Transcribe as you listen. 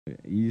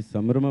ಈ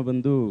ಸಂಭ್ರಮ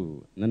ಬಂದು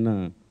ನನ್ನ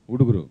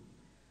ಹುಡುಗರು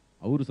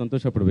ಅವರು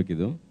ಸಂತೋಷ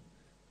ಪಡಬೇಕಿದು.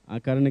 ಆ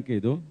ಕಾರಣಕ್ಕೆ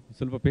ಇದು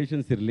ಸ್ವಲ್ಪ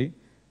ಪೇಷನ್ಸ್ ಇರಲಿ,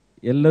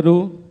 ಎಲ್ಲರೂ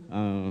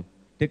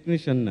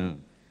ಟೆಕ್ನಿಷಿಯನ್ನ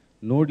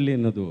ನೋಡಲಿ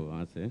ಅನ್ನೋದು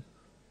ಆಸೆ.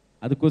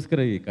 ಅದಕ್ಕೋಸ್ಕರ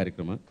ಈ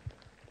ಕಾರ್ಯಕ್ರಮ.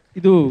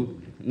 ಇದು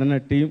ನನ್ನ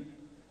ಟೀಮ್.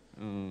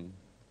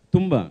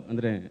 ತುಂಬ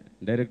ಅಂದರೆ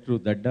ಡೈರೆಕ್ಟ್ರು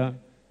ದಡ್ಡ,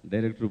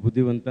 ಡೈರೆಕ್ಟ್ರು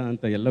ಬುದ್ಧಿವಂತ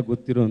ಅಂತ ಎಲ್ಲ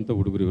ಗೊತ್ತಿರೋ ಅಂಥ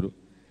ಹುಡುಗರು ಇವರು.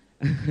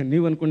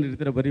 ನೀವು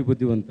ಅಂದ್ಕೊಂಡಿರ್ತೀರ ಬರೀ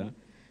ಬುದ್ಧಿವಂತ,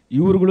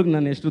 ಇವ್ರುಗಳಿಗೆ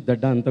ನಾನು ಎಷ್ಟು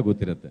ದಡ್ಡ ಅಂತ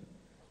ಗೊತ್ತಿರುತ್ತೆ.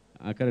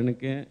 ಆ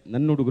ಕಾರಣಕ್ಕೆ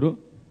ನನ್ನ ಹುಡುಗರು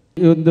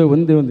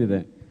ಒಂದೇ ಒಂದಿದೆ.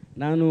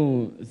 ನಾನು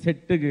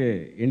ಸೆಟ್ಟಿಗೆ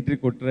ಎಂಟ್ರಿ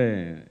ಕೊಟ್ಟರೆ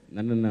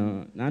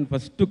ನಾನು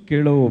ಫಸ್ಟು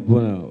ಕೇಳೋ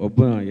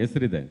ಒಬ್ಬ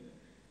ಹೆಸರಿದೆ,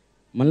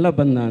 ಮಲ್ಲ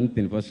ಬನ್ನ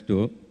ಅಂತೀನಿ ಫಸ್ಟು.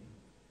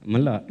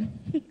 ಮಲ್ಲ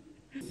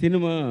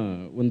ಸಿನಿಮಾ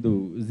ಒಂದು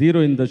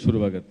 0 ಇಂದ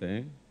ಶುರುವಾಗತ್ತೆ.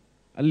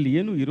 ಅಲ್ಲಿ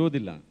ಏನೂ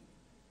ಇರೋದಿಲ್ಲ.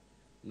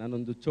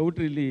 ನಾನೊಂದು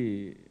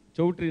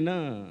ಚೌಟ್ರಿನ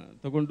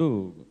ತಗೊಂಡು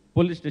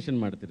ಪೊಲೀಸ್ ಸ್ಟೇಷನ್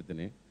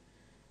ಮಾಡ್ತಿರ್ತೀನಿ.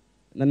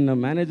 ನನ್ನ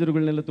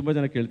ಮ್ಯಾನೇಜರ್ಗಳನ್ನೆಲ್ಲ ತುಂಬ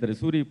ಜನ ಕೇಳ್ತಾರೆ,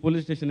 ಸೂರಿ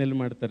ಪೊಲೀಸ್ ಸ್ಟೇಷನ್ ಎಲ್ಲಿ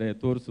ಮಾಡ್ತಾರೆ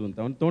ತೋರಿಸು ಅಂತ.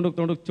 ಅವ್ನು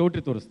ತೊಗೊಂಡೋಗಿ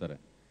ಚೌಟ್ರಿ ತೋರಿಸ್ತಾರೆ.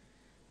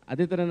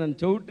 ಅದೇ ಥರ ನಾನು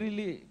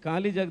ಚೌಟ್ರಿಲಿ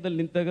ಖಾಲಿ ಜಾಗದಲ್ಲಿ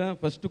ನಿಂತಾಗ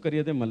ಫಸ್ಟು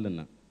ಕರೆಯೋದೇ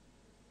ಮಲ್ಲನ್ನು.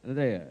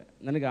 ಅಂದರೆ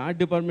ನನಗೆ ಆರ್ಟ್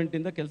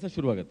ಡಿಪಾರ್ಟ್ಮೆಂಟಿಂದ ಕೆಲಸ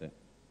ಶುರುವಾಗುತ್ತೆ.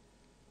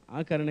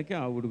 ಆ ಕಾರಣಕ್ಕೆ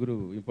ಆ ಹುಡುಗರು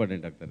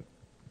ಇಂಪಾರ್ಟೆಂಟ್ ಆಗ್ತಾರೆ.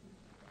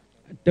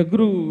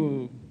 ಟಗರು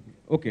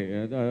ಓಕೆ,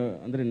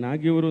 ಅಂದರೆ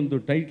ನಾಗಿಯವರು ಒಂದು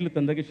ಟೈಟ್ಲ್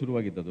ತಂದಾಗೆ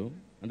ಶುರುವಾಗಿದ್ದದು.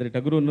 ಅಂದರೆ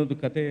ಟಗರು ಅನ್ನೋದು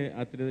ಕತೆ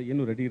ಆ ಥರ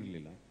ಏನೂ ರೆಡಿ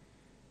ಇರಲಿಲ್ಲ.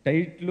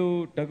 ಟೈಟ್ಲು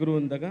ಟಗರು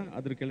ಅಂದಾಗ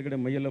ಅದ್ರ ಕೆಳಗಡೆ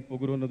ಮೈಯೆಲ್ಲ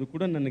ಪೊಗರು ಅನ್ನೋದು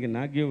ಕೂಡ ನನಗೆ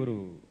ನಾಗಿಯವರು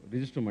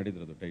ರಿಜಿಸ್ಟರ್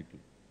ಮಾಡಿದ್ರು ಅದು ಟೈಟ್ಲು.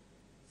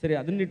 ಸರಿ,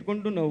 ಅದನ್ನ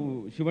ಇಟ್ಕೊಂಡು ನಾವು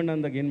ಶಿವಣ್ಣ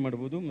ಅಂದಾಗ ಏನು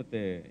ಮಾಡ್ಬೋದು,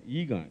 ಮತ್ತು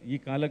ಈಗ ಈ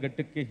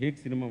ಕಾಲಘಟ್ಟಕ್ಕೆ ಹೇಗೆ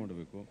ಸಿನಿಮಾ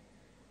ಮಾಡಬೇಕು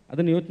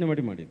ಅದನ್ನು ಯೋಚನೆ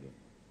ಮಾಡಿದ್ದು.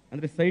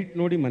 ಅಂದರೆ ಸೈಟ್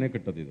ನೋಡಿ ಮನೆ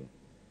ಕಟ್ಟೋದಿದು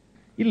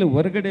ಇಲ್ಲ.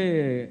 ಹೊರಗಡೆ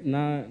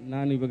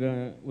ನಾನು ಇವಾಗ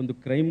ಒಂದು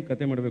ಕ್ರೈಮ್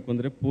ಕತೆ ಮಾಡಬೇಕು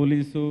ಅಂದರೆ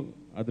ಪೊಲೀಸು,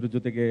 ಅದ್ರ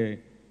ಜೊತೆಗೆ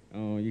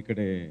ಈ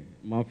ಕಡೆ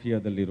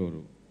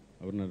ಮಾಫಿಯಾದಲ್ಲಿರೋರು,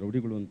 ಅವ್ರನ್ನ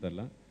ರೌಡಿಗಳು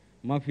ಅಂತಲ್ಲ,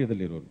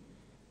 ಮಾಫಿಯಾದಲ್ಲಿರೋರು,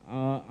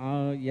 ಆ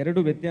ಎರಡು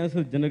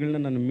ವ್ಯತ್ಯಾಸದ ಜನಗಳನ್ನ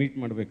ನಾನು ಮೀಟ್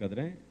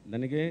ಮಾಡಬೇಕಾದ್ರೆ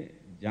ನನಗೆ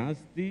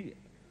ಜಾಸ್ತಿ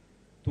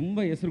ತುಂಬ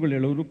ಹೆಸರುಗಳು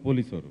ಹೇಳೋರು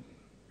ಪೊಲೀಸವರು.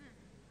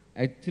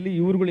 ಆ್ಯಕ್ಚುಲಿ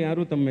ಇವ್ರುಗಳು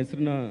ಯಾರು ತಮ್ಮ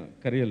ಹೆಸರನ್ನ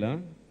ಕರೆಯಲ್ಲ,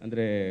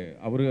 ಅಂದರೆ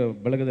ಅವರ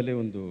ಬಳಗದಲ್ಲೇ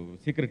ಒಂದು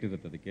ಸೀಕ್ರೆಟ್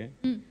ಇರುತ್ತೆ ಅದಕ್ಕೆ.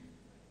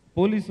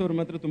 ಪೊಲೀಸವ್ರು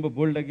ಮಾತ್ರ ತುಂಬ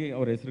ಬೋಲ್ಡಾಗಿ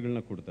ಅವ್ರ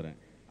ಹೆಸರುಗಳನ್ನ ಕೊಡ್ತಾರೆ.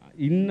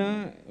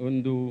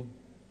 ಇನ್ನೊಂದು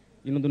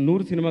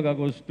 100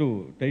 ಸಿನಿಮಾಗಾಗುವಷ್ಟು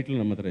ಟೈಟ್ಲ್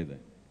ನಮ್ಮ ಹತ್ರ ಇದೆ.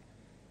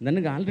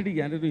 ನನಗೆ ಆಲ್ರೆಡಿ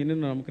ಯಾರ್ಯಾರು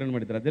ಏನೇನು ನಾಮಕರಣ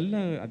ಮಾಡಿದ್ದಾರೆ.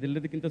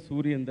 ಅದೆಲ್ಲದಕ್ಕಿಂತ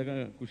ಸೂರಿ ಅಂದಾಗ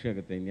ಖುಷಿ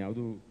ಆಗುತ್ತೆ.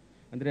 ಇನ್ಯಾವುದು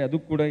ಅಂದರೆ ಅದು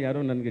ಕೂಡ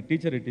ಯಾರೋ ನನಗೆ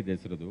ಟೀಚರ್ ಇಟ್ಟಿದ್ದೆ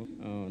ಹೆಸರದು.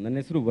 ನನ್ನ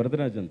ಹೆಸರು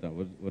ವರದರಾಜ್ ಅಂತ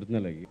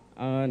ಒರಿಜಿನಲ್ ಆಗಿ.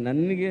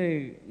 ನನಗೆ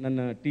ನನ್ನ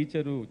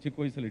ಟೀಚರು ಚಿಕ್ಕ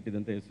ವಯಸ್ಸಲ್ಲಿ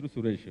ಇಟ್ಟಿದ್ದಂಥ ಹೆಸರು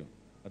ಸುರೇಶ್,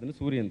 ಅದನ್ನು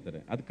ಸೂರಿ ಅಂತಾರೆ.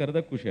 ಅದು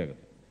ಕರೆದಾಗ ಖುಷಿ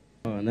ಆಗುತ್ತೆ.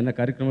 ನನ್ನ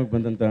ಕಾರ್ಯಕ್ರಮಕ್ಕೆ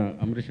ಬಂದಂಥ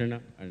ಅಂಬರೀಷ್ ಅಣ್ಣ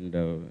ಆ್ಯಂಡ್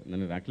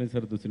ನನ್ನ ರಾಕ್ಲೈನ್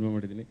ಸರ್ದು ಸಿನಿಮಾ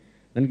ಮಾಡಿದ್ದೀನಿ.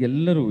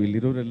 ನನಗೆಲ್ಲರೂ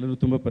ಇಲ್ಲಿರೋರೆಲ್ಲರೂ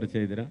ತುಂಬ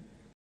ಪರಿಚಯ ಇದ್ದೀರಾ.